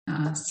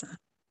Awesome.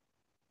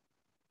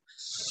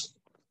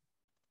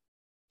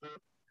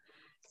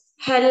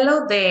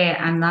 Hello there,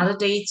 another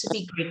day to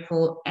be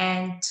grateful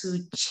and to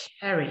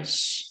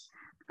cherish.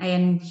 I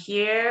am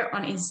here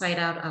on Inside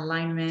Out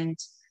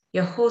Alignment,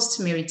 your host,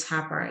 Mary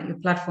Tapper, your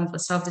platform for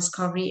self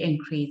discovery and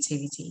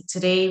creativity.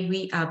 Today,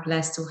 we are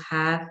blessed to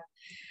have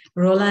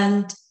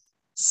Roland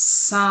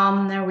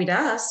Sumner with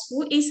us,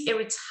 who is a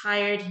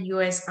retired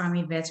U.S.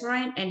 Army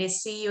veteran and a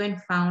CEO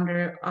and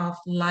founder of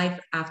Life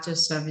After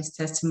Service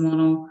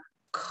Testimonial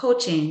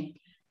Coaching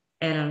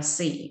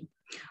LLC.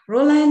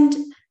 Roland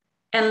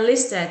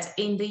enlisted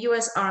in the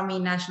U.S. Army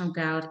National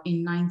Guard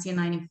in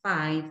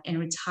 1995 and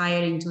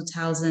retired in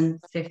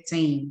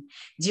 2015.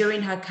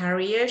 During her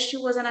career, she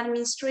was an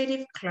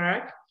administrative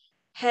clerk,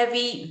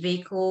 heavy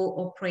vehicle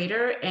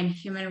operator, and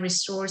human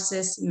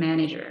resources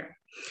manager.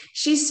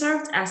 She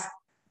served as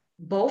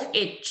both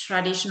a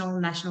traditional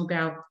National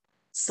Guard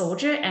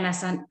soldier and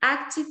as an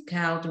active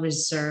Guard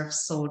Reserve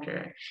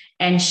soldier.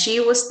 And she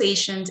was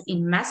stationed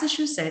in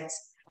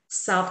Massachusetts,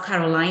 South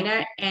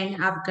Carolina,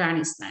 and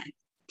Afghanistan.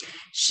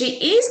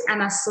 She is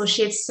an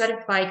associate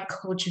certified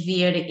coach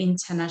via the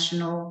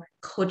International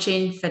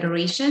Coaching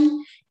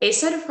Federation, a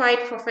certified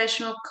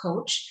professional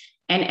coach,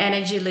 and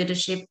Energy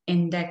Leadership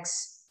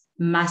Index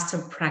master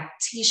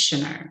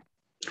practitioner.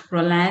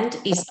 Roland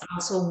is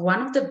also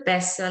one of the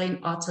best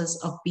selling authors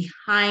of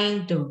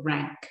Behind the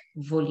Rank,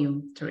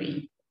 Volume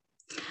 3.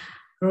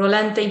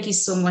 Roland, thank you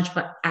so much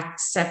for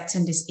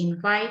accepting this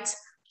invite.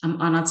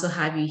 I'm honored to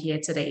have you here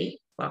today.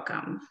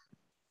 Welcome.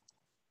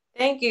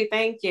 Thank you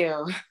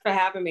for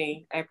having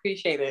me. I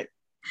appreciate it.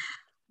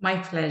 My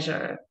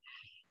pleasure.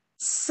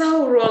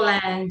 So,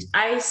 Roland,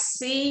 I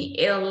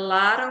see a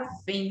lot of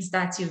things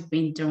that you've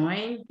been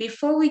doing.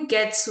 Before we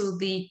get to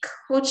the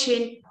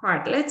coaching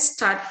part, let's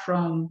start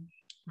from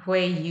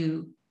where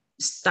you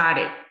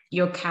started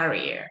your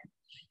career.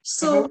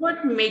 So,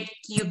 what made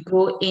you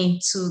go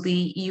into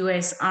the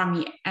US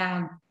Army?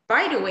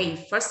 By the way,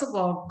 first of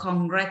all,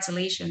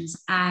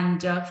 congratulations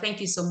and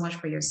thank you so much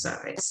for your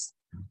service.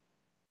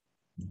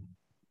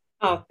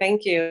 Oh,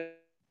 thank you.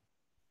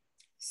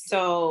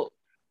 So,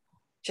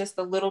 just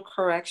a little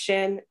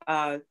correction.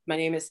 My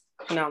name is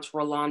pronounced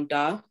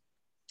Rolanda.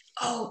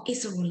 Oh,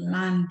 it's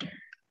Rolanda.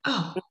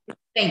 Oh,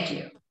 thank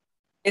you.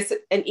 It's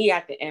an E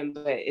at the end,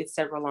 but it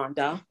said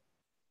Rolanda.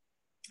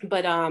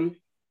 But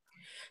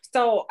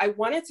so I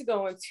wanted to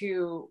go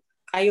into,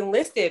 I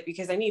enlisted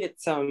because I needed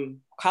some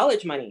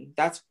college money.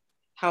 That's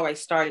how I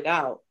started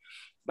out.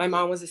 My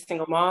mom was a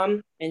single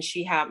mom and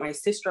she had my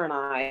sister and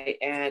I,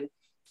 and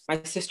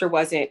my sister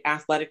wasn't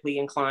athletically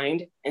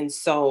inclined. And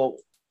so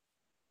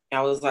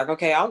I was like,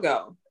 okay, I'll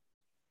go.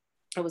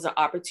 It was an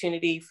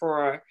opportunity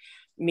for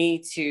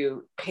me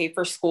to pay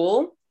for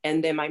school.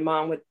 And then my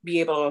mom would be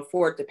able to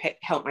afford to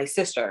help my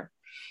sister.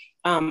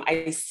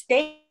 I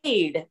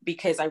stayed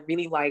because I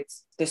really liked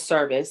the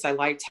service. I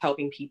liked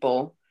helping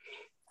people.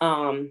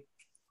 I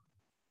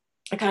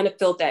kind of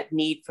felt that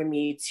need for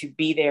me to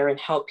be there and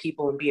help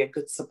people and be a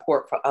good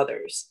support for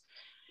others.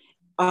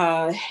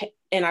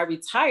 And I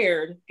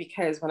retired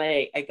because when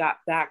I got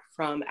back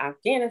from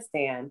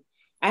Afghanistan,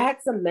 I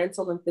had some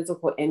mental and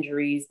physical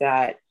injuries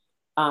that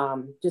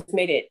just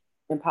made it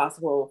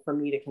impossible for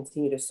me to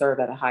continue to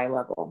serve at a high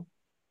level.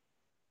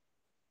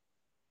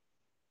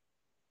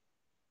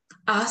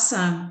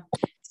 Awesome.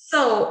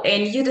 So,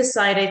 and you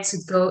decided to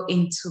go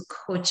into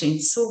coaching.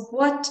 So,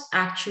 what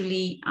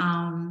actually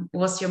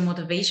was your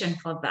motivation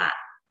for that?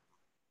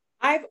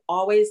 I've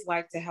always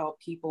liked to help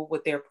people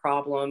with their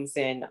problems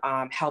and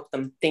help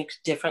them think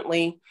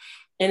differently.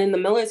 And in the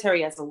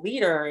military, as a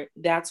leader,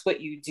 that's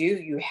what you do.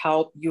 You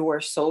help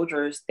your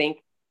soldiers think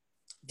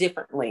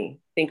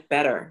differently, think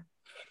better.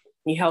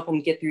 You help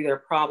them get through their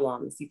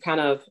problems. You kind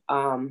of,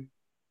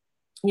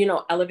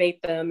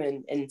 elevate them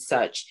and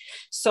such.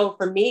 So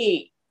for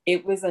me,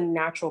 it was a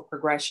natural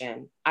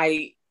progression.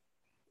 I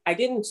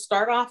didn't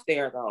start off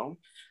there though.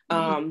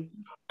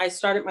 I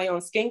started my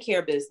own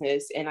skincare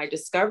business and I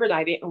discovered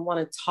I didn't want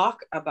to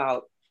talk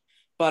about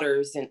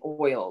butters and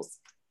oils.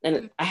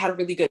 And I had a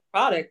really good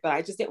product, but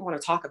I just didn't want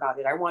to talk about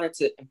it. I wanted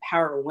to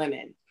empower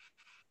women.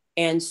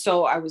 And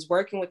so I was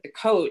working with the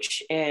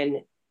coach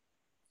and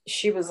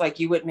she was like,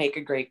 you would make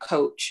a great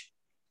coach.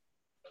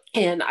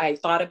 And I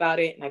thought about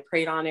it and I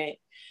prayed on it.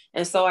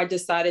 And so I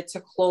decided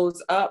to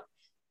close up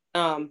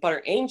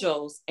Butter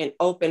Angels and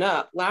open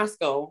up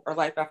LASCO, or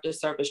Life After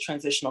Service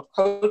Transitional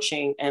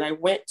Coaching. And I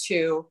went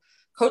to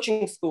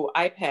coaching school,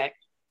 IPEC,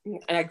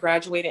 and I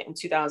graduated in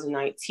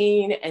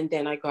 2019. And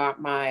then I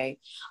got my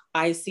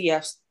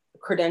ICF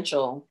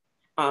credential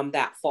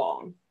that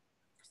fall.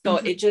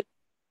 So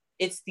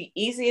it's the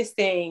easiest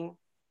thing.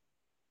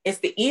 It's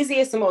the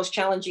easiest and most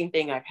challenging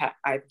thing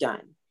I've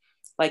done.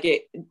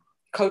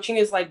 Coaching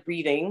is like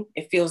breathing.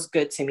 It feels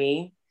good to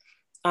me.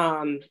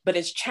 But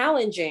it's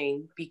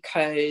challenging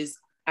because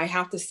I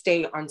have to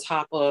stay on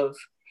top of,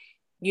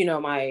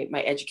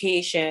 my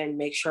education,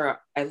 make sure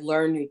I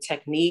learn new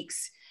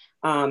techniques,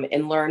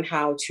 and learn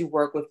how to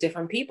work with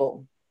different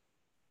people.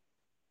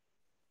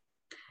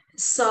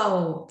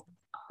 So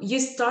you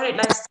started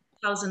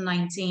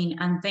 2019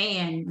 and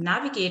then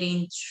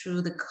navigating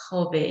through the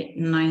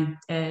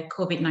COVID-19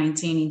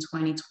 in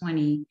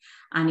 2020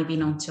 and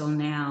even until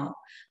now.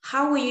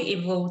 How were you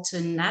able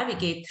to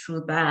navigate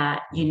through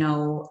that?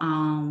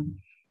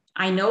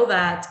 I know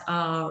that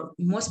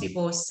most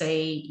people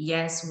say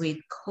yes with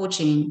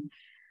coaching,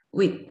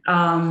 with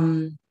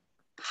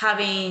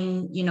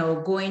having,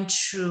 going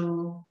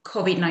through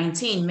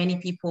COVID-19, many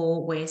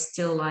people were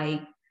still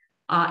like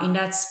in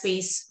that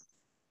space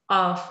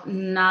of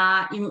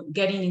not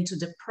getting into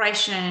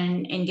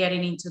depression and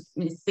getting into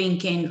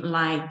thinking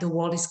like the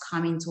world is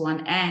coming to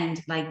an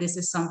end, like this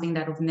is something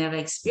that we've never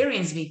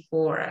experienced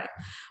before.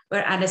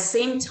 But at the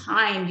same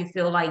time, you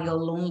feel like you're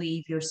lonely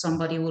if you're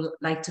somebody who would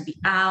like to be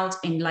out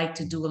and like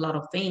to do a lot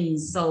of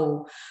things.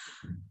 So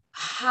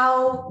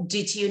how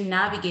did you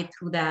navigate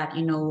through that,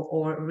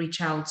 or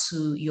reach out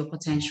to your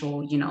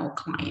potential,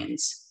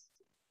 clients?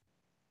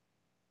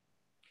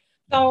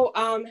 So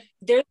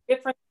there's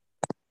different.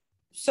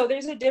 So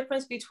there's a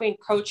difference between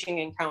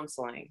coaching and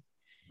counseling.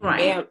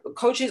 Right. And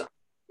coaches,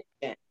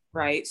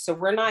 right? So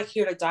we're not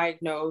here to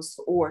diagnose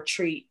or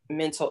treat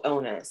mental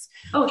illness.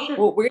 Oh, sure.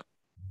 What we're going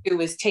to do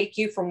is take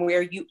you from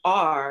where you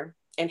are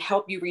and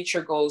help you reach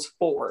your goals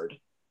forward.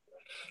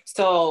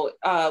 So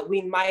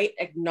we might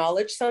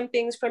acknowledge some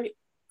things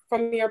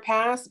from your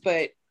past,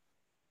 but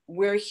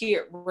we're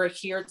here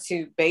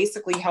to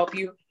basically help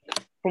you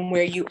from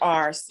where you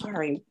are.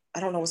 Sorry, I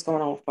don't know what's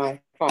going on with my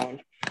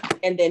phone.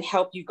 And then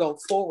help you go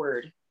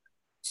forward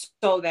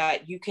so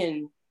that you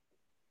can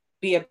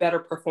be a better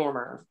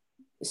performer,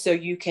 so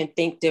you can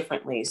think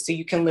differently, so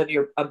you can live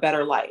a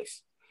better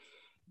life.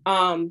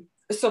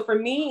 So for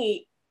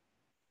me,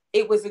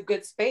 it was a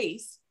good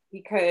space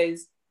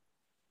because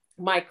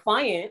my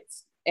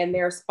clients and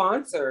their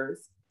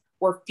sponsors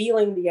were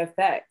feeling the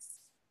effects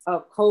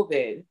of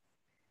COVID.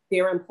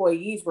 Their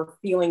employees were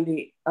feeling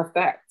the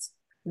effects,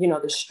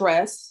 the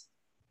stress,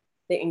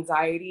 the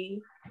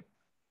anxiety,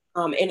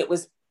 and it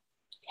was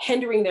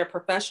hindering their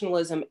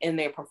professionalism and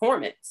their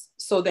performance.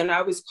 So then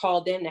I was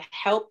called in to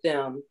help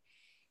them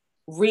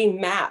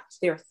remap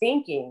their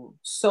thinking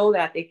so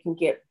that they can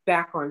get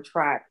back on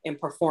track and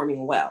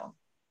performing well.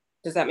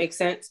 Does that make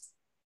sense?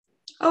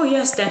 Oh,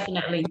 yes,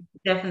 definitely.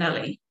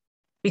 Definitely.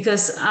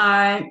 Because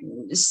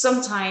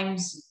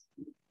sometimes,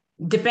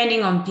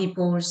 depending on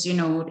people's,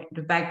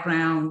 the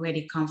background, where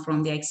they come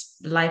from, their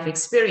life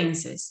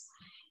experiences,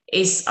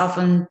 it's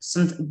often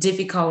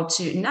difficult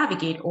to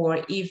navigate,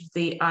 or if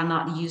they are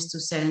not used to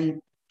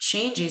certain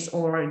changes,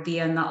 or they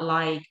are not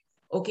like,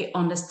 okay,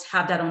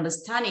 have that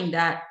understanding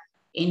that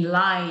in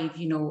life,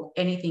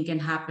 anything can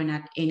happen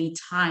at any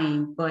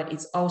time, but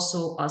it's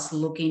also us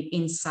looking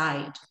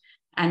inside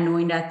and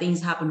knowing that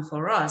things happen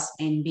for us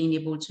and being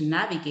able to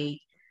navigate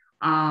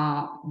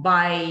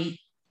by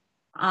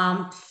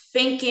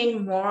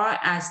thinking more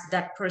as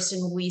that person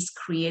who is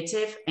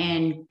creative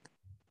and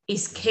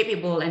is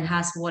capable and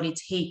has what it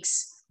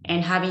takes,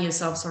 and having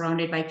yourself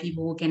surrounded by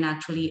people who can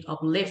actually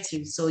uplift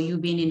you. So you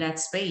being in that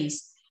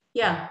space,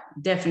 yeah,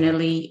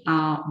 definitely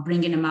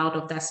bringing them out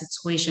of that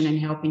situation and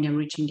helping them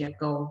reaching their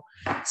goal.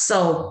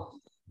 So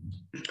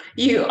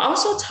you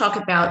also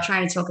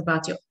trying to talk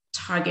about your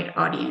target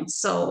audience.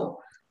 So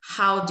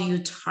how do you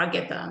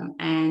target them?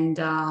 And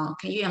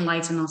can you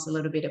enlighten us a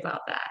little bit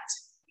about that?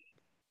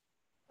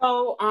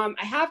 So I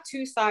have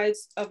two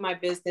sides of my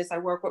business. I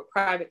work with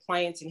private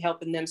clients and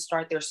helping them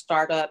start their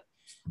startup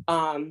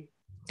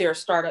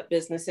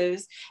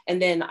businesses.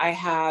 And then I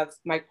have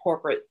my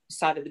corporate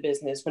side of the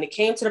business. When it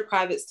came to the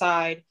private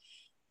side,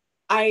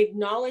 I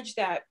acknowledge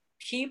that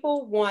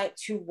people want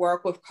to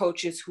work with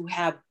coaches who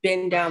have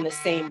been down the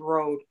same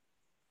road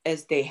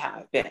as they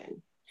have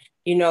been.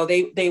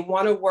 They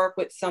want to work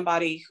with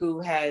somebody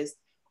who has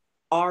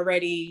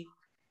already,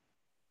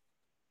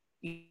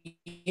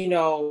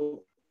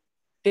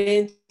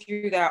 been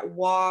through that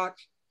walk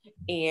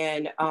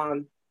and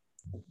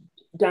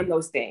done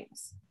those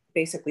things.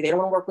 Basically, they don't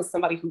want to work with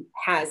somebody who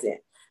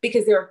hasn't,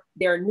 because there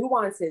are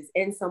nuances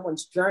in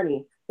someone's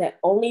journey that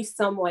only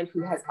someone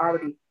who has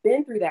already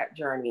been through that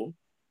journey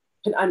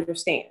can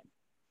understand.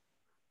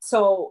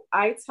 So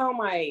I tell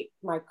my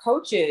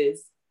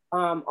coaches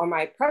or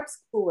my prep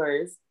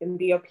schoolers in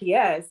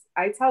BOPS,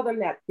 I tell them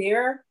that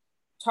their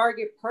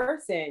target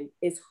person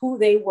is who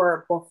they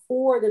were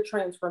before the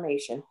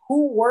transformation.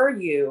 Who were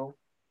you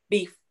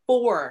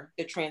before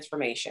the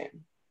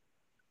transformation?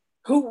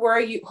 Who were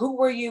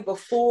you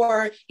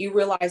before you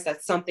realized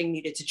that something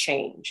needed to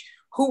change?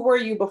 Who were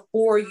you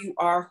before you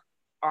are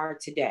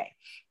today?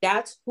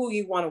 That's who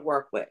you want to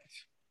work with.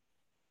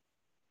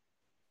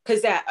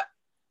 Because that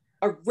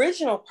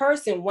original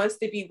person wants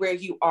to be where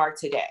you are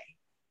today.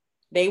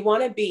 They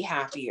want to be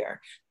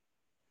happier.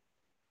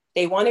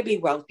 They want to be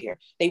wealthier.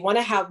 They want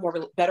to have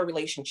better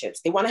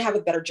relationships. They want to have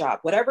a better job.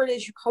 Whatever it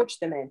is you coach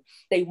them in,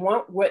 they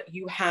want what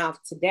you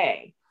have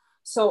today.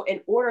 So in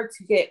order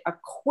to get a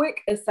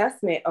quick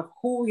assessment of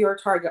who your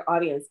target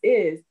audience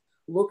is,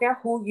 look at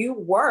who you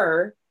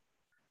were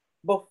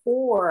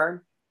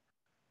before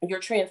your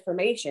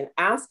transformation.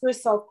 Ask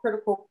yourself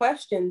critical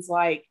questions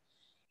like,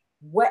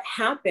 what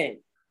happened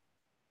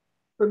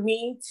for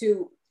me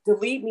to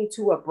lead me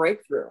to a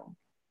breakthrough,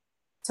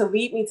 to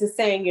lead me to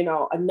saying, you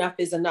know, enough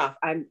is enough.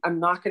 I'm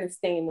not going to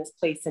stay in this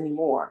place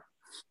anymore.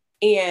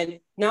 And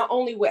not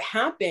only what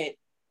happened,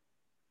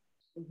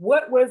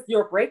 what was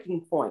your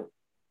breaking point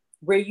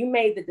where you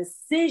made the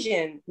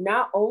decision,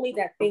 not only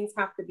that things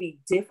have to be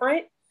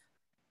different,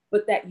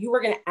 but that you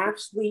were going to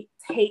actually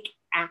take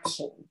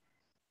action?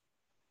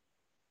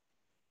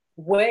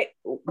 What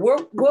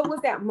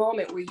was that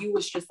moment where you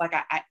was just like,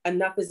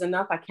 enough is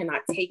enough. I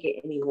cannot take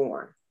it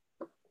anymore.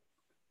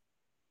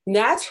 And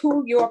that's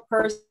who your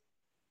person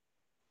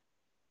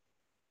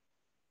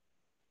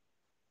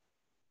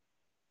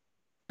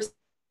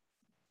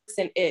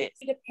is.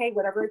 To pay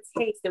whatever it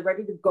takes. They're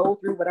ready to go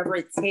through whatever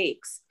it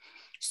takes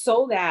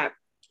so that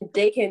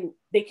they can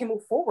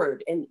move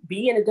forward and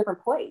be in a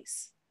different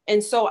place.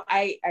 And so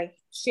I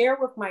share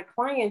with my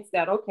clients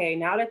that, okay,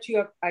 now that you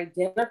have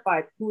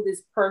identified who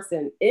this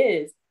person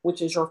is,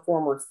 which is your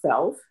former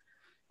self,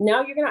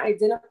 now you're going to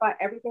identify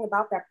everything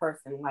about that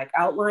person, like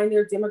outline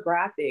their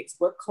demographics.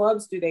 What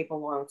clubs do they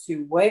belong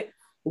to? Where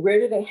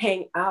do they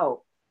hang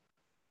out?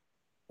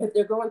 If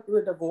they're going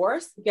through a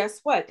divorce,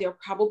 guess what? They're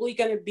probably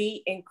going to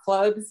be in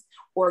clubs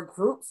or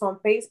groups on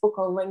Facebook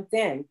or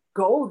LinkedIn.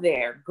 Go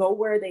there, go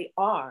where they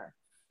are.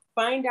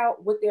 Find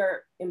out what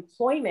their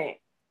employment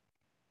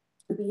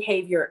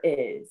behavior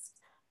is.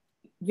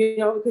 You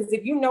know, because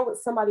if you know what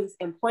somebody's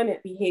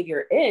employment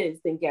behavior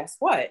is, then guess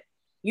what?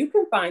 You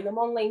can find them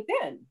on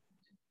LinkedIn.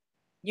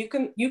 You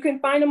can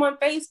find them on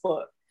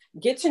Facebook.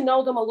 Get to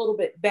know them a little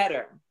bit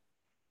better.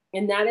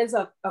 And that is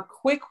a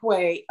quick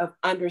way of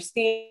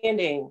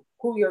understanding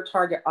who your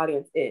target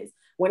audience is.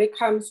 When it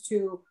comes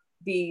to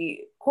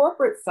the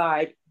corporate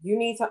side, you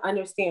need to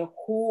understand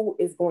who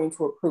is going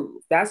to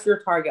approve. That's your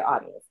target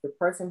audience, the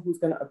person who's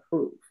going to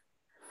approve.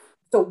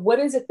 So what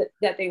is it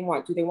that they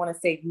want? Do they want to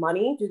save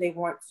money? Do they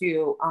want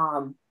to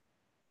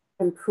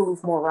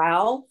improve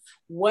morale?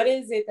 What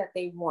is it that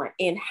they want?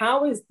 And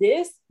how is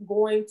this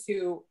going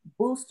to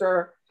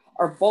booster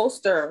or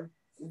bolster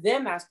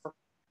them as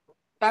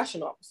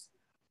professionals?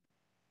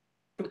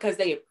 Because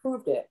they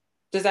approved it.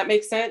 Does that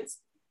make sense?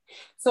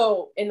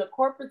 So in the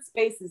corporate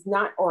space is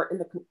not, or in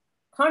the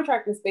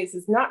contracting space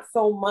is not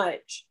so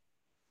much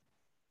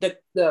the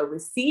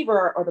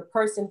receiver or the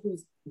person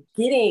who's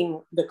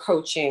getting the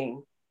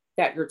coaching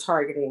that you're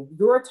targeting.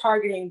 You're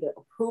targeting the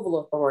approval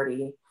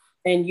authority,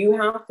 and you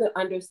have to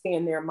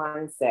understand their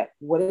mindset.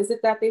 What is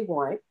it that they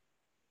want?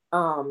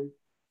 How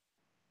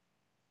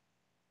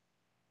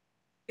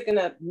is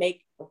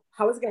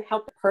it going to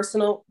help the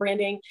personal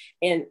branding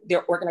and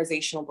their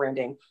organizational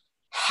branding?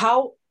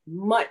 How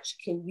much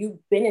can you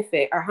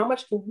benefit, or how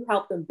much can you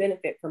help them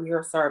benefit from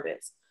your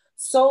service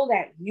so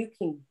that you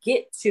can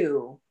get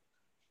to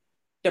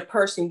the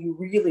person you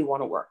really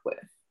want to work with,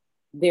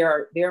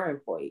 their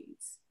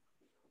employees?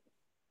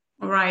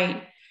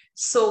 Right.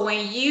 So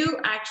when you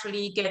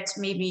actually get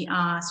maybe,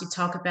 as you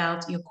talk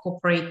about your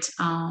corporate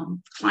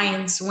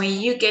clients, when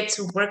you get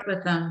to work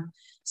with them,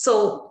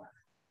 so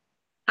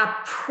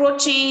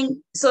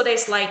so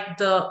there's like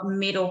the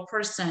middle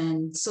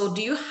person. So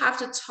do you have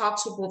to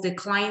talk to both the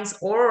clients,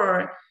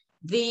 or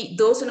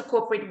those in the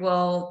corporate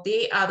world,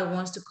 they are the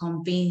ones to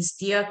convince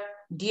their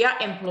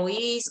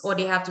employees, or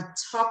they have to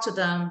talk to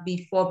them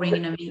before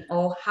bringing them in?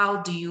 Or how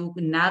do you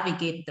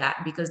navigate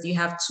that? Because you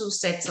have two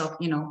sets of,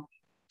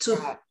 two,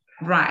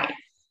 right.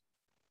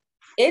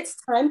 It's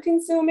time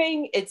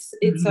consuming. It's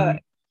a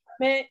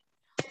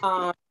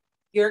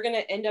you're going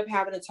to end up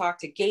having to talk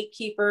to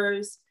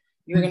gatekeepers.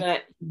 You're going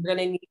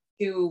to need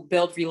to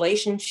build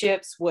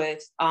relationships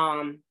with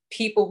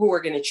people who are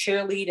going to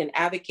cheerlead and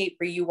advocate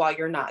for you while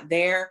you're not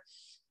there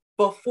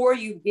before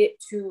you get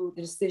to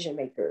the decision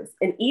makers.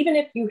 And even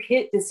if you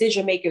hit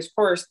decision makers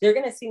first, they're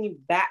going to send you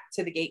back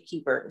to the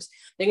gatekeepers.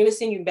 They're going to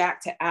send you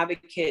back to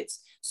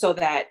advocates so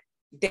that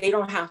they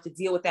don't have to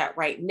deal with that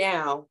right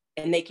now,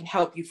 and they can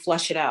help you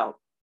flush it out.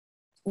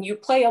 You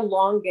play a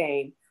long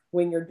game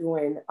when you're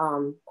doing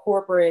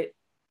corporate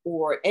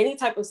or any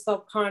type of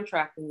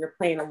subcontracting. You're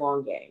playing a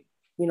long game.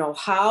 You know,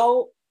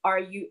 how are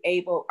you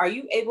able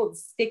to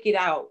stick it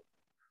out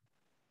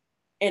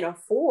and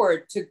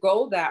afford to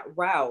go that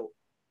route?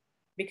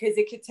 Because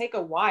it could take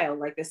a while.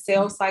 Like the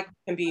sales cycle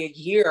can be a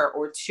year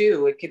or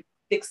two. It could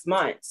be 6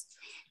 months.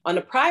 On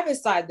the private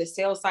side, the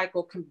sales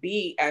cycle can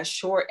be as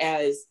short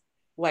as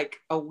like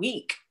a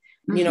week.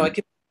 Mm-hmm. You know, it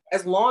could be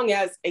as long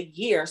as a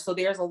year. So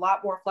there's a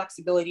lot more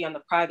flexibility on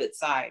the private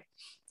side.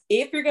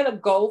 If you're going to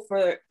go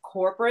for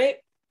corporate,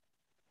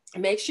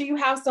 make sure you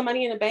have some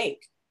money in the bank.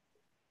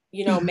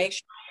 You know, make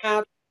sure you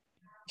have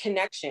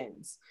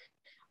connections.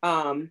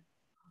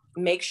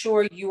 Make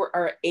sure you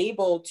are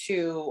able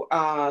to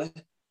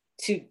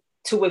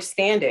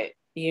withstand it.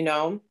 You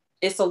know,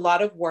 it's a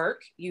lot of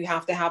work. You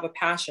have to have a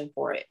passion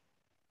for it.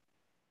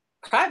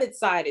 Private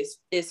side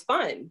is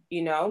fun.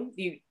 You know,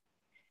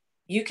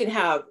 you can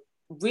have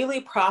really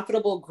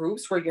profitable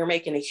groups where you're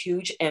making a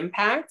huge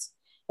impact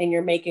and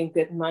you're making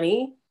good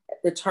money.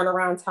 The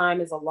turnaround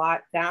time is a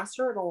lot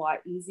faster and a lot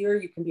easier.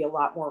 You can be a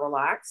lot more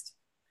relaxed.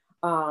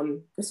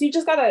 So you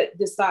just gotta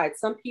decide.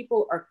 Some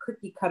people are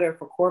cookie cutter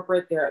for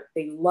corporate.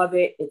 They love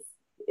it.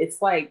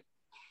 It's like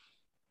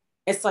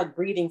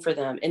breathing for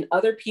them. And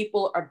other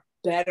people are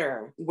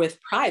better with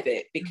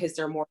private because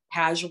they're more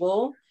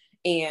casual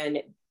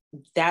and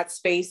that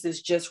space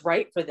is just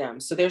right for them.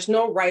 So there's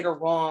no right or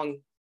wrong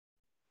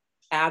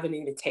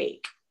avenue to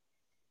take.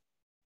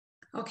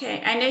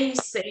 Okay, I know you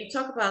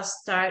talk about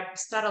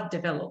startup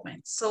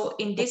development. So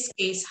in this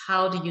case,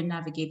 how do you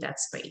navigate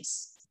that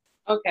space?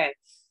 Okay,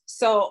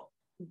 so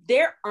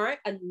there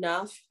aren't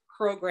enough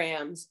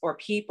programs or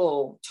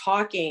people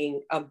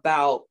talking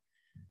about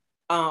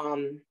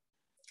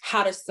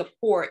how to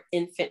support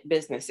infant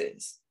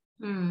businesses.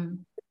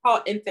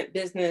 Call infant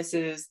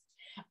businesses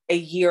a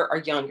year or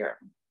younger.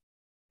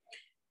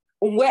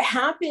 What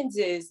happens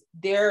is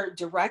they're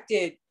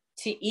directed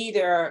to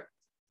either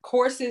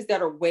courses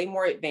that are way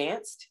more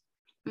advanced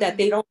that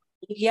they don't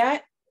need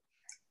yet,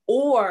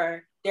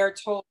 or they're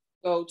told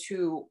to go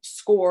to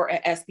SCORE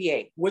at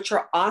SBA, which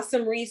are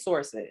awesome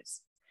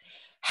resources.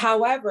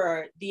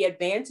 However, the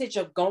advantage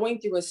of going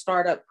through a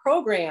startup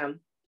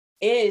program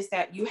is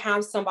that you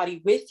have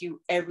somebody with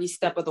you every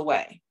step of the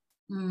way.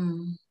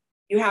 You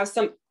have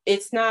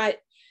it's not,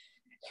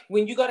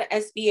 when you go to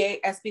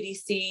SBA,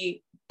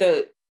 SBDC,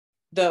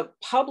 the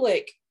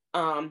public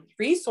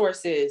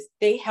resources,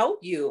 they help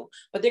you,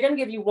 but they're going to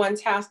give you one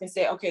task and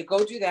say, okay,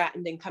 go do that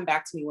and then come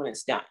back to me when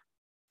it's done.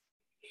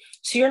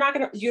 So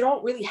you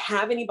don't really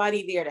have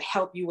anybody there to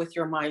help you with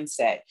your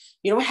mindset.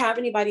 You don't have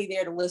anybody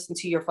there to listen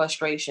to your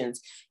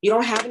frustrations. You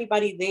don't have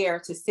anybody there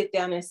to sit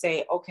down and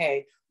say,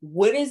 okay,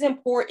 what is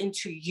important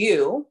to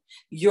you,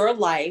 your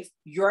life,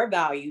 your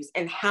values,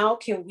 and how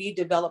can we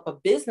develop a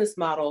business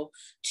model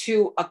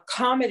to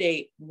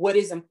accommodate what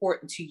is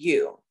important to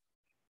you?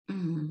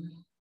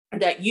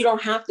 That you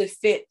don't have to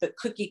fit the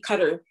cookie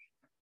cutter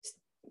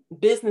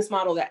business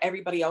model that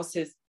everybody else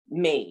has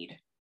made.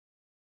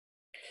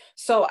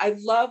 So I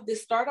love the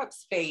startup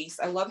space.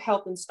 I love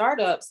helping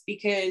startups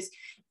because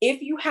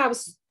if you have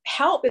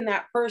help in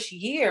that first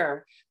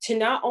year to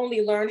not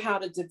only learn how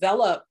to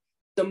develop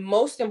the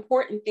most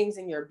important things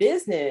in your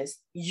business,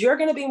 you're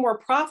going to be more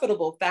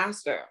profitable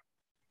faster.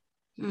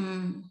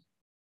 You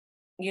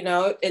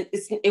know,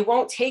 it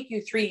won't take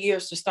you 3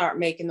 years to start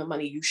making the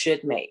money you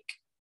should make.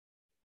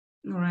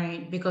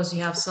 Right, because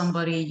you have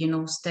somebody, you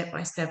know, step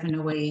by step in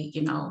a way,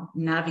 you know,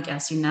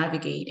 as you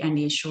navigate, and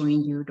they're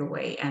showing you the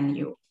way, and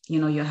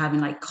you're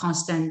having like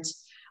constant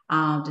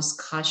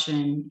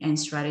discussion and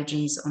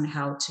strategies on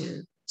how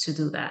to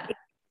do that.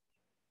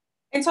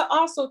 And to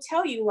also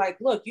tell you, like,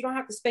 look, you don't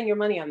have to spend your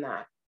money on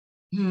that.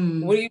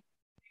 What are you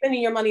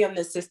spending your money on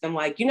this system?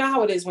 Like, you know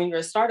how it is when you're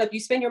a startup, you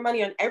spend your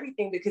money on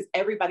everything because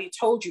everybody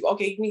told you,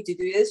 okay, you need to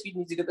do this, you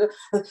need to do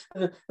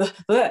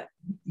this.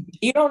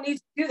 You don't need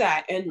to do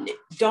that. And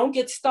don't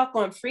get stuck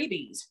on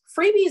freebies.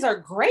 Freebies are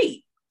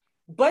great,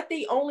 but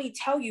they only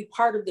tell you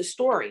part of the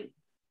story.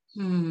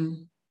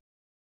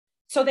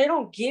 So they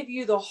don't give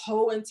you the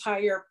whole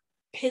entire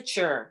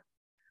picture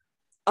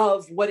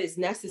of what is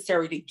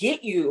necessary to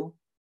get you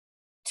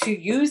to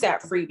use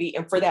that freebie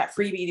and for that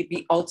freebie to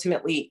be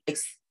ultimately,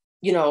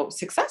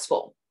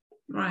 successful.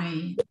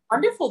 Right. It's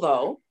wonderful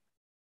though.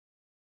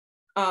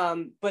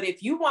 But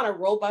if you want a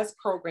robust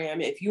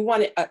program, if you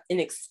want an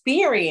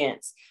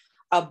experience,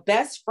 a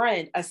best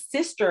friend, a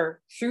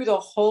sister through the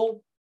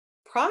whole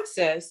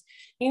process,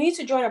 you need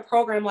to join a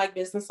program like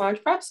Business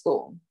Launch Prep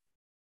School.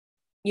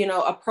 You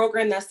know, a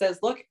program that says,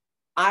 look,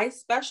 I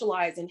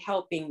specialize in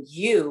helping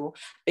you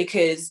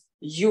because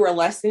you are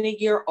less than a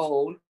year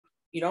old.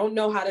 You don't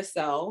know how to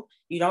sell.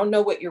 You don't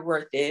know what your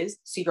worth is.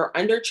 So you're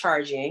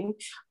undercharging.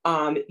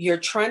 You're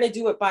trying to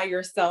do it by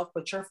yourself,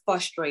 but you're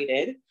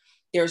frustrated.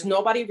 There's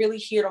nobody really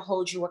here to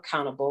hold you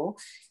accountable.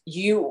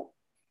 You're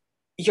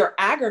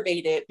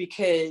aggravated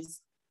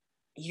because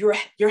you're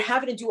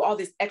having to do all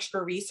this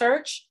extra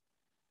research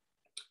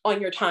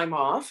on your time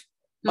off,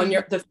 on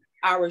the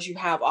hours you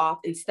have off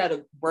instead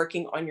of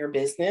working on your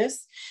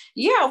business.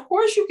 Yeah, of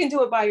course you can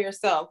do it by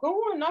yourself. Go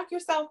on, knock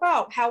yourself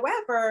out.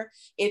 However,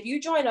 if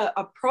you join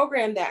a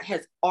program that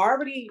has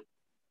already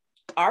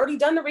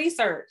done the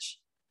research,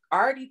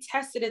 already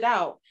tested it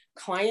out,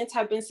 clients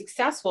have been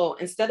successful,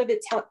 instead of it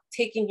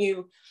taking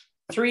you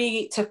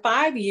 3 to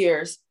 5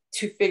 years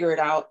to figure it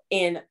out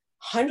in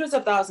hundreds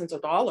of thousands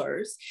of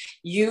dollars,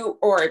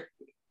 or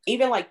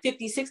even like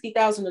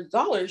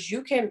 $50,000-$60,000,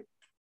 you can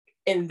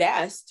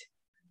invest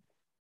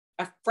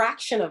a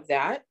fraction of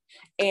that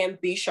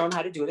and be shown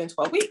how to do it in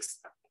 12 weeks.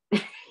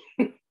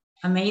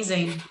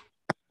 Amazing.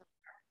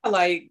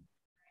 Like,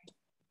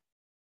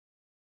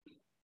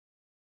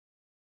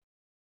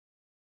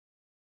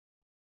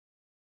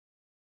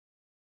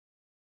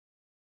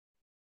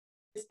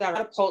 it's that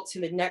catapult to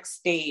the next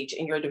stage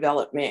in your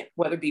development,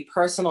 whether it be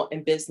personal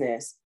and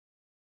business,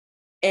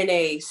 in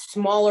a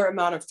smaller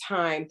amount of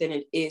time than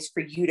it is for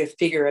you to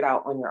figure it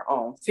out on your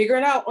own. Figure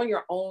it out on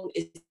your own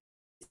is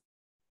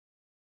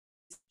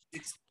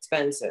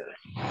expensive.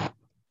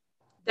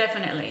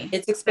 Definitely.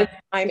 It's expensive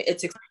time.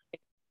 It's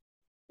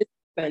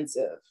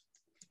expensive.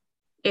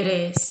 It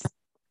is.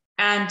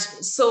 And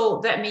so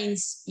that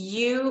means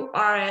you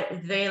are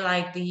there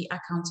like the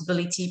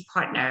accountability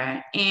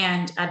partner.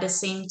 And at the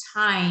same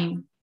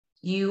time,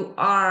 you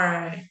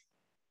are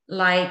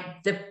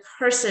like the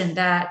person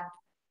that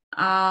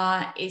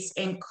is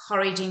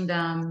encouraging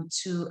them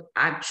to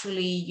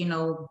actually,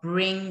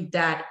 bring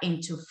that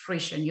into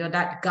fruition. You're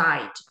that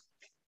guide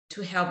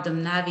to help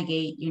them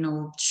navigate,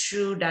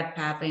 through that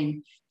path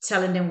and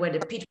telling them where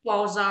the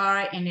pitfalls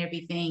are and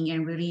everything,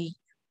 and really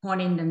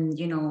pointing them,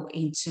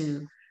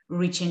 into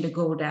reaching the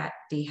goal that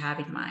they have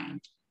in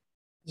mind.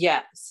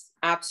 Yes,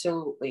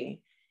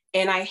 absolutely.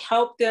 And I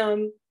help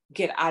them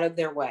get out of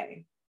their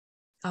way.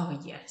 Oh,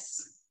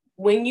 yes.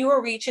 When you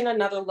are reaching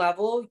another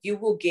level, you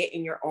will get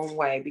in your own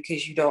way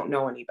because you don't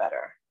know any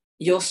better.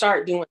 You'll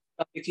start doing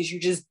stuff because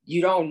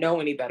you don't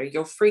know any better.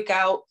 You'll freak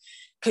out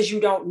because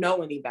you don't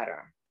know any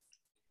better.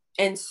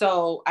 And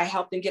so I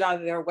help them get out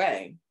of their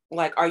way.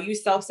 Like, are you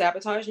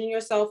self-sabotaging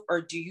yourself,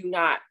 or do you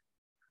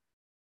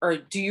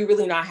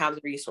really not have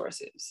the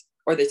resources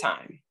or the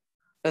time?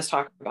 Let's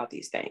talk about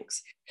these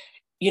things.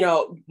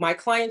 My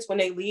clients, when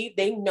they leave,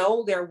 they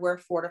know they're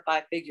worth 4 to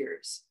 5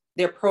 figures.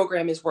 Their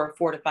program is worth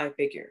 4 to 5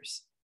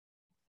 figures.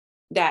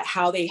 That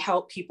how they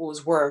help people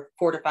is worth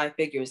 4 to 5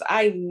 figures.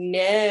 I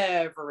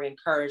never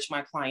encourage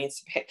my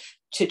clients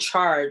to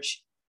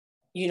charge,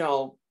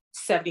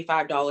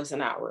 $75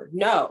 an hour.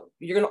 No,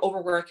 you're going to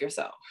overwork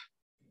yourself.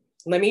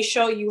 Let me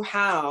show you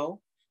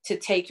how to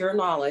take your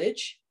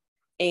knowledge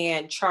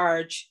and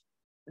charge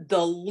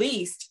the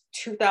least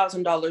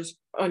 $2,000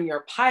 on your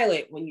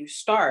pilot when you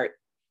start,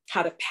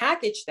 how to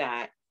package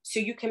that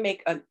so you can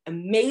make an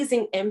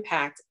amazing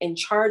impact and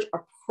charge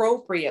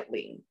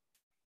appropriately.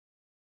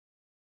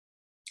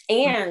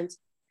 And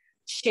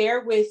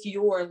share with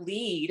your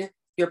lead,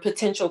 your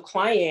potential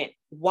client,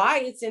 why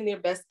it's in their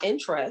best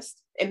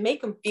interest, and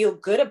make them feel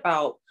good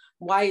about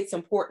why it's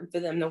important for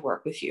them to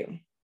work with you.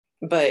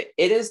 But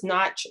it is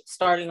not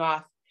starting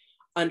off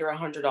under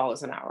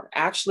 $100 an hour.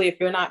 Actually, if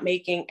you're not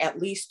making at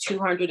least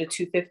 $200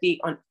 to $250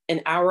 on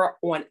an hour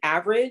on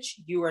average,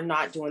 you're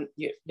not doing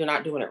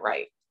it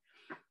right.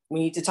 We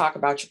need to talk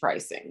about your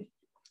pricing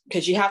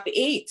because you have to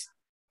eat.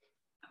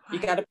 You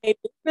got to pay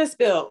business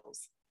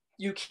bills.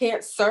 You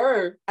can't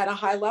serve at a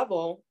high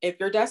level if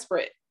you're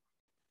desperate.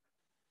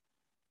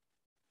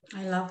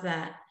 I love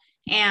that.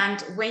 And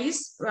when you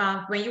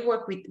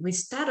work with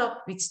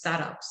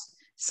startups,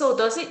 so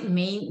does it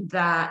mean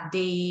that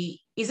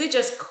is it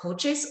just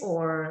coaches,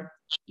 or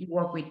you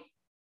work with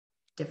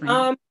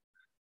different?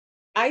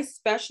 I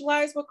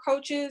specialize with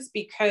coaches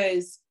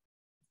because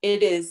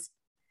there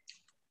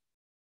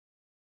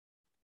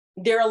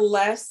are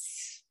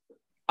less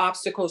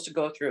obstacles to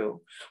go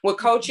through. With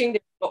coaching,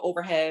 there's no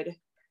overhead.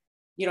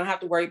 You don't have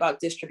to worry about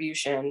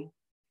distribution.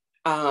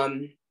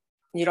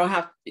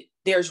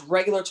 There's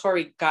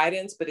regulatory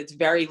guidance, but it's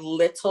very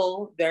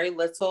little.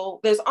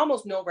 There's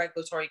almost no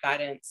regulatory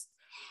guidance.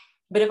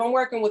 But if I'm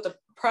working with a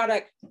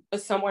product,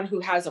 someone who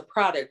has a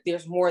product,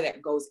 there's more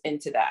that goes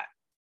into that.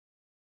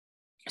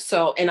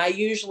 So, and I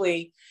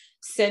usually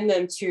send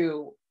them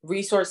to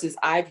resources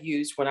I've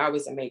used when I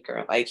was a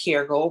maker, like,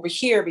 here, go over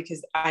here,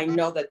 because I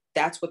know that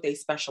that's what they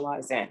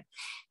specialize in.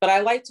 But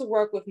I like to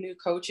work with new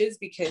coaches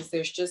because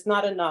there's just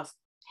not enough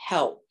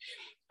help.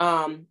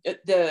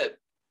 The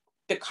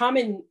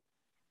common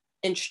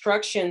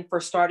instruction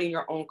for starting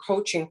your own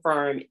coaching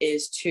firm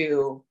is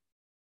to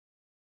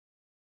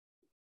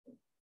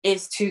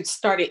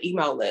start an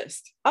email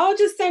list. Oh,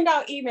 just send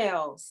out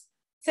emails,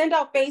 send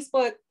out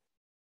Facebook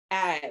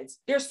ads.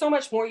 There's so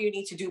much more you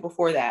need to do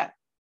before that.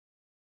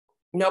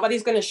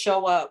 Nobody's going to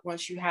show up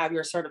once you have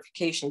your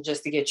certification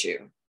just to get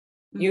you.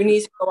 Mm-hmm. You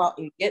need to go out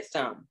and get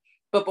them.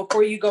 But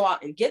before you go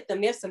out and get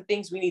them, there's some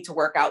things we need to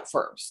work out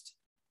first.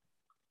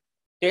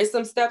 There's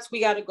some steps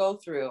we got to go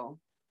through.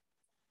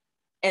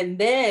 And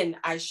then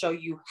I show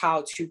you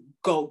how to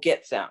go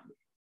get them.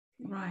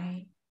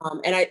 Right.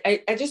 And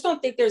I just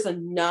don't think there's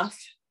enough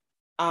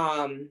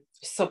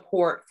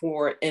support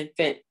for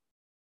infant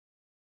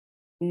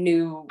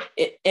new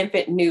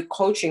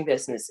coaching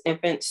business,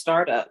 infant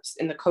startups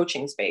in the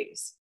coaching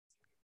space.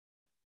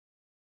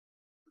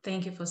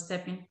 Thank you for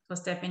stepping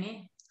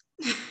in.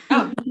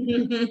 Oh.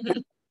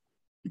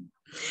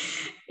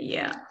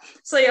 Yeah.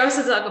 So you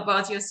also talk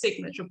about your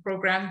signature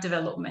program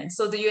development.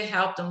 So do you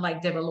help them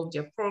like develop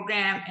their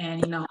program,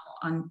 and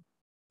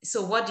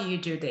so what do you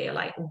do there?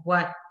 Like,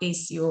 what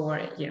is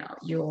your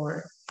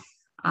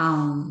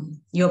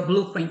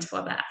blueprint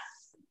for that?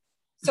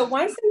 So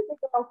once they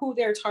figure out who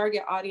their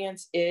target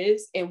audience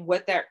is and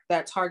what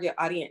that target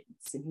audience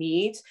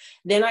needs,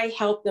 then I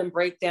help them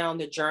break down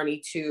the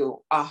journey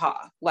to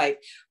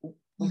like,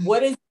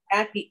 what is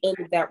at the end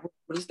of that?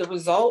 What is the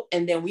result?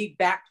 And then we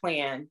back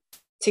plan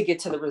to get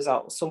to the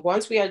result. So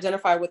once we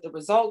identify what the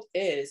result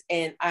is,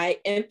 and I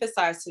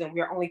emphasize to them,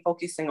 we're only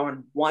focusing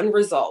on one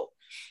result.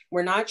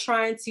 We're not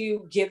trying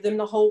to give them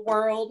the whole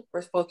world.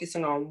 We're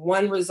focusing on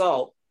one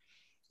result.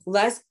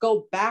 Let's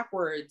go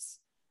backwards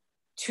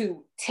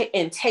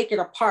and take it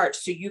apart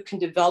so you can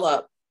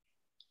develop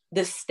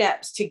the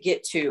steps to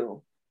get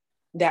to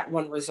that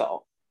one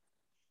result.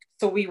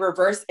 So we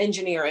reverse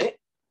engineer it,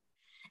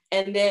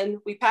 and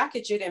then we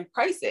package it and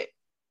price it.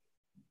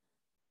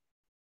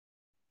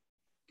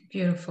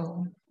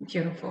 Beautiful,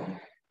 beautiful,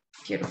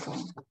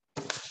 beautiful.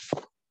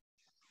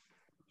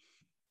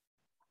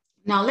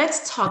 Now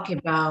let's talk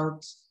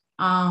about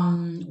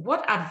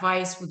what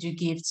advice would you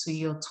give to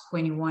your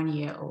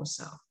 21-year-old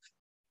self?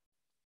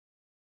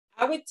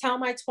 I would tell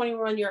my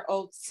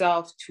 21-year-old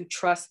self to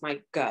trust my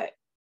gut.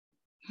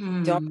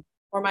 Don't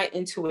for my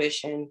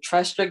intuition.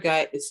 Trust your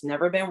gut. It's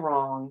never been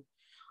wrong.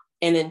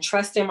 And in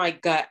trusting my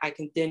gut, I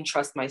can then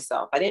trust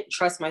myself. I didn't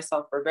trust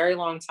myself for a very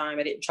long time.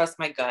 I didn't trust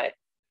my gut.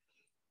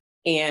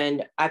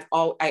 And I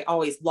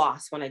always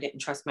lost when I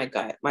didn't trust my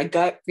gut. My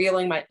gut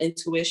feeling, my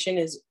intuition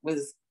is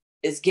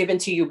given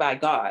to you by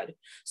God.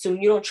 So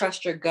when you don't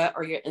trust your gut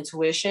or your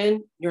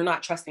intuition, you're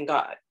not trusting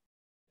God.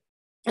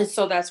 And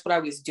so that's what I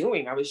was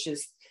doing. I was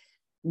just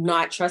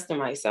not trusting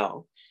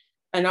myself.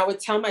 And I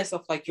would tell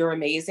myself, like, you're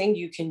amazing.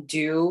 You can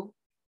do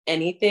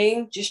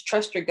anything. Just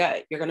trust your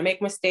gut. You're going to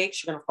make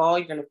mistakes. You're going to fall.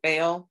 You're going to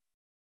fail.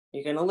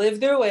 You're going to live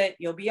through it.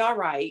 You'll be all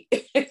right.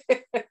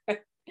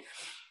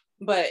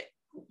 But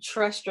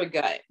trust your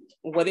gut.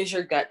 What is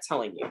your gut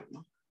telling you?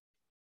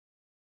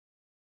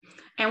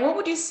 And what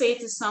would you say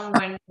to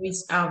someone who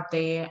is out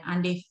there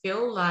and they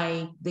feel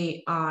like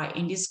they are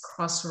in this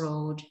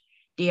crossroad,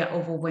 they are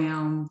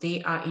overwhelmed,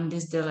 they are in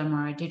this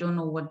dilemma, they don't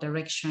know what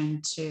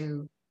direction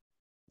to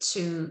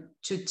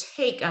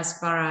take as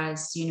far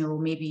as, you know,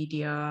 maybe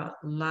their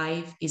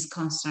life is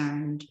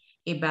concerned,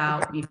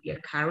 about maybe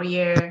a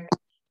career,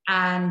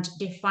 and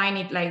they find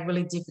it like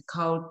really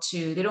difficult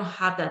to, they don't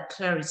have that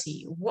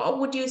clarity. What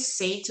would you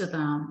say to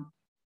them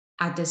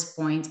at this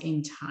point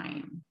in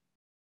time?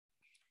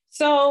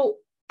 So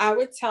I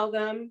would tell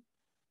them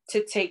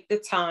to take the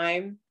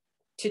time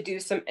to do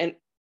some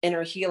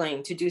inner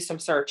healing, to do some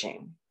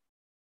searching,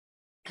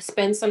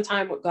 spend some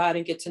time with God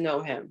and get to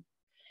know him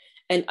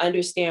and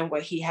understand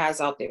what he has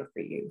out there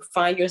for you.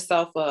 Find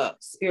yourself a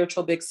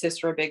spiritual big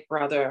sister or big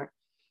brother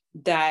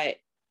that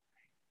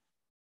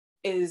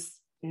is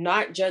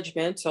not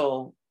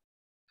judgmental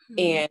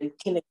and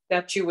can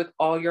accept you with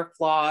all your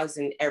flaws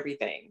and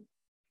everything.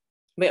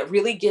 But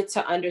really get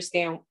to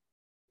understand,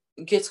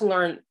 get to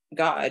learn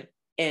God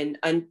and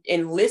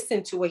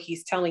listen to what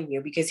he's telling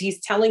you, because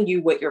he's telling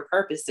you what your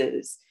purpose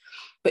is.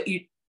 But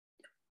you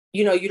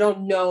know, you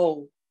don't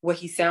know what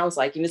he sounds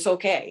like, and it's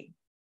okay.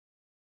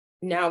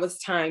 Now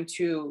it's time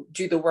to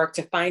do the work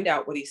to find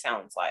out what he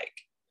sounds like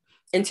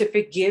and to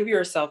forgive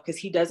yourself, because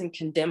he doesn't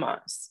condemn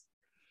us.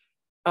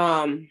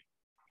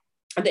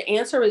 The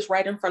answer is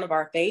right in front of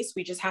our face.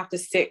 We just have to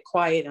sit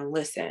quiet and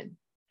listen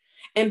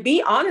and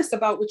be honest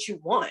about what you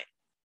want.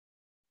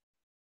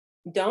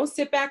 Don't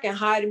sit back and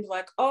hide and be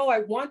like, oh, I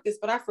want this,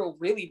 but I feel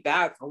really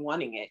bad for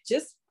wanting it.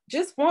 Just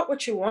want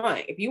what you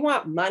want. If you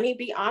want money,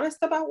 be honest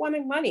about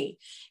wanting money.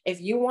 If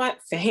you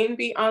want fame,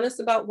 be honest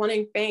about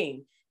wanting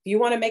fame. If you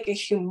want to make a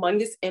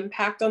humongous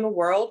impact on the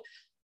world,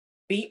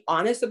 be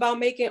honest about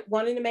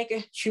wanting to make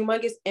a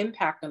humongous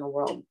impact on the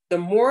world. The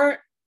more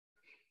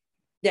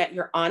that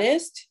you're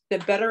honest, the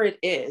better it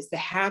is, the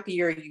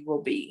happier you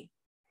will be.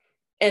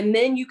 And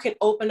then you can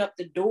open up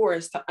the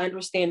doors to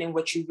understanding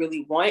what you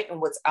really want and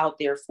what's out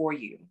there for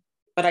you.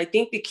 But I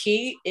think the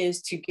key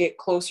is to get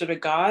closer to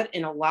God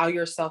and allow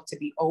yourself to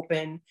be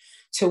open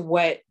to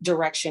what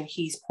direction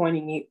he's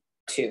pointing you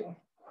to.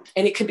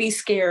 And it could be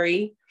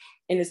scary,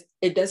 and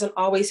it doesn't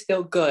always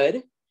feel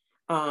good.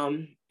 Yeah,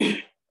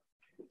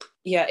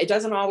 it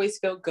doesn't always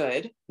feel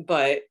good,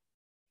 but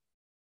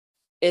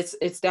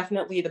it's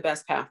definitely the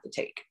best path to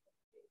take.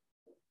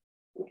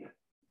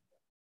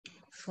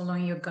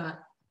 Following your gut.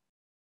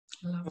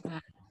 I love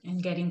that.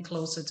 And getting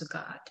closer to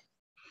God.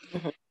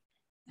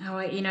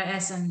 Our inner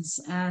essence.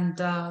 And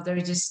there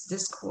is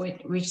this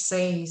quote which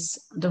says,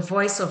 the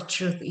voice of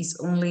truth is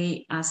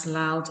only as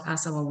loud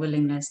as our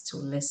willingness to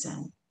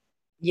listen.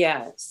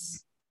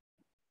 Yes.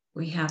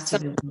 We have to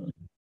be willing.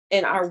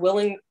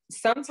 And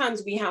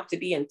sometimes we have to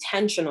be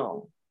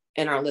intentional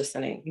in our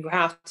listening. You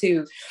have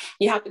to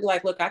be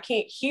like, look, I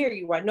can't hear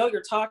you. I know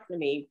you're talking to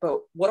me, but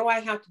what do I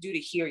have to do to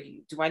hear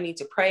you? Do I need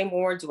to pray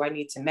more? Do I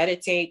need to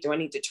meditate? Do I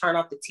need to turn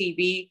off the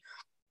TV?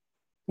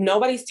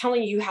 Nobody's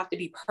telling you have to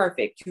be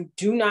perfect. You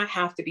do not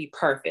have to be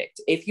perfect.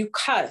 If you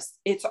cuss,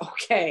 it's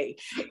okay.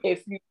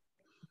 If you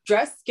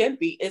dress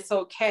skimpy, it's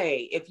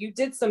okay. If you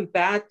did some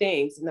bad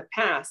things in the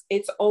past,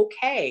 it's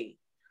okay.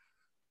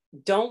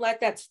 Don't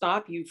let that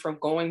stop you from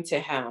going to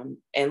him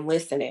and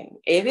listening.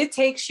 If it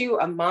takes you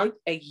a month,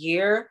 a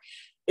year,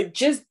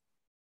 just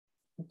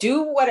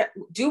do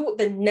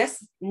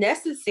the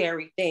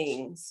necessary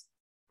things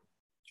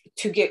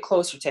to get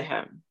closer to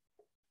him.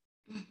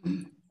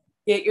 Mm-hmm.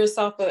 Get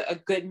yourself a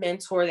good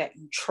mentor that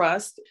you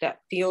trust,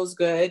 that feels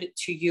good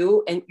to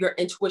you, and your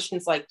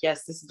intuition's like,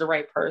 yes, this is the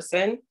right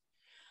person,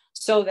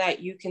 so that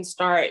you can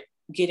start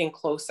getting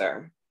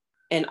closer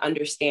and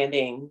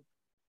understanding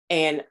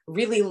and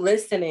really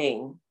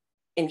listening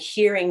and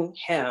hearing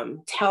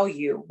him tell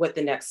you what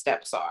the next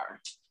steps are.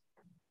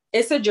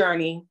 It's a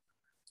journey.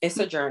 It's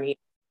a journey.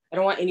 I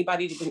don't want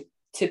anybody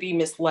to be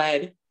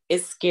misled.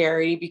 It's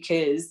scary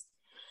because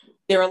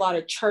there are a lot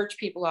of church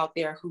people out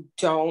there who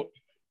don't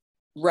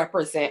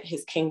represent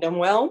his kingdom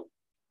well.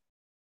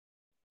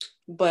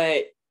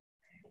 But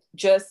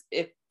just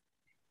if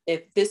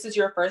this is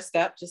your first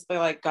step, just be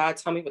like, God,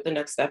 tell me what the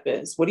next step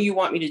is. What do you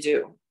want me to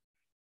do?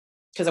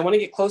 Because I want to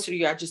get closer to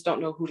you. I just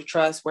don't know who to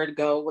trust, where to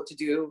go, what to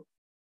do.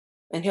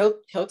 And he'll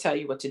tell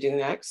you what to do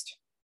next.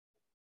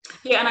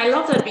 Yeah, and I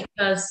love that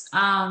because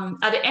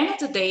at the end of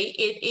the day,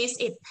 it is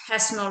a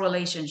personal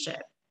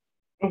relationship.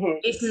 Mm-hmm.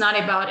 It's not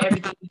about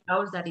everything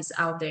else that is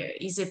out there.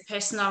 It's a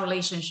personal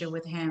relationship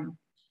with him.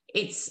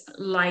 It's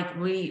like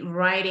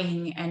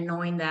rewriting and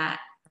knowing that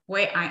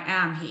where I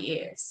am, he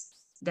is,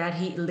 that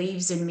he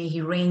lives in me,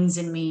 he reigns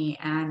in me,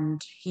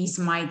 and he's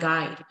my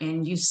guide.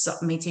 And you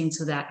submitting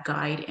to that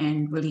guide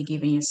and really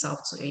giving yourself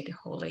to it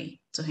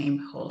wholly, to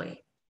him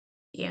wholly.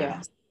 Yeah.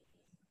 Yes.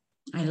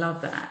 I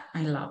love that.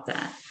 I love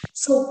that.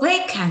 So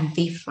where can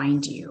they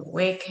find you?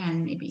 Where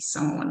can maybe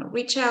someone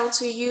reach out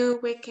to you?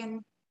 Where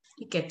can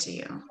you get to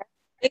you?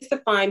 Place to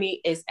find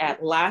me is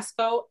at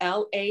Lastco,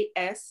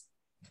 LASTCO.vet,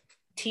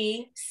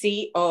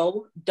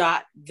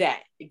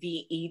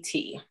 VET.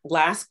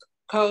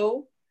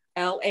 Lastco,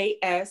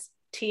 LASTCO.vet,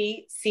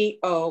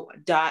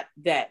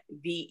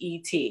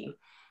 VET.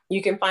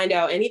 You can find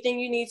out anything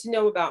you need to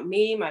know about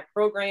me, my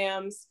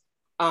programs.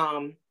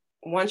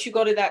 Once you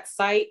go to that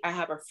site, I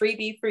have a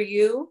freebie for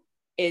you.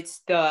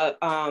 It's the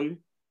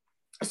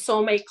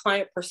Soulmate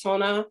Client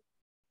Persona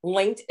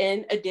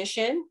LinkedIn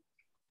edition.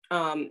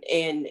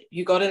 And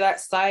you go to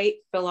that site,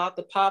 fill out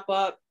the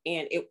pop-up,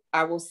 and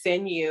I will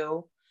send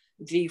you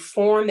the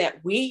form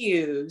that we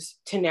use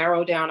to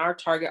narrow down our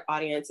target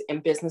audience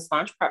in Business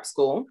Launch Prep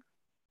School.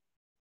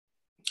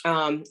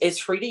 It's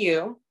free to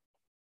you.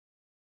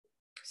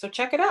 So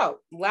check it out.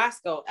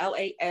 Lastco,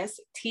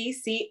 LASTCO.vet,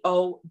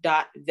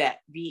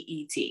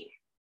 VET.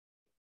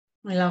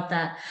 I love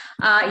that.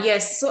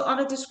 Yes, so on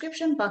the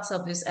description box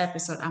of this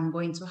episode, I'm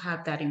going to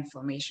have that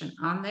information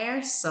on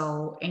there.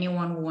 So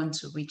anyone who wants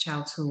to reach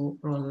out to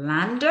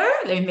Rolanda,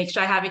 let me make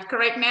sure I have it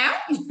correct now.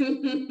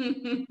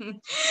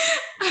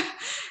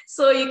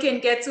 So you can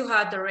get to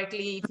her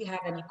directly if you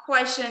have any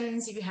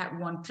questions, if you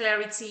want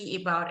clarity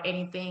about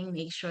anything,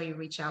 make sure you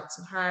reach out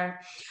to her.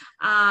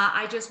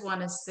 I just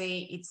want to say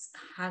it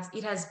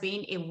has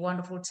been a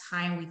wonderful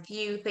time with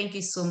you. Thank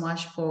you so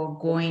much for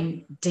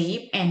going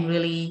deep and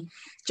really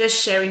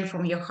just sharing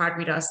from your heart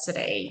with us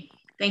today.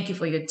 Thank you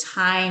for your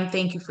time.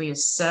 Thank you for your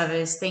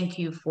service. Thank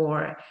you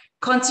for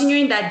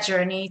continuing that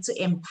journey to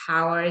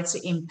empower,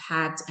 to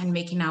impact, and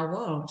making our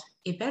world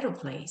a better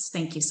place.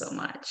 Thank you so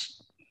much.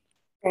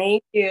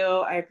 Thank you.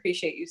 I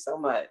appreciate you so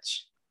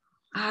much.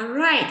 All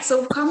right.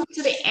 So coming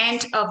to the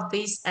end of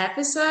this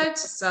episode.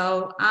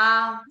 So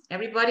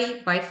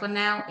everybody, bye for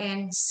now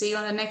and see you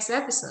on the next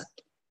episode.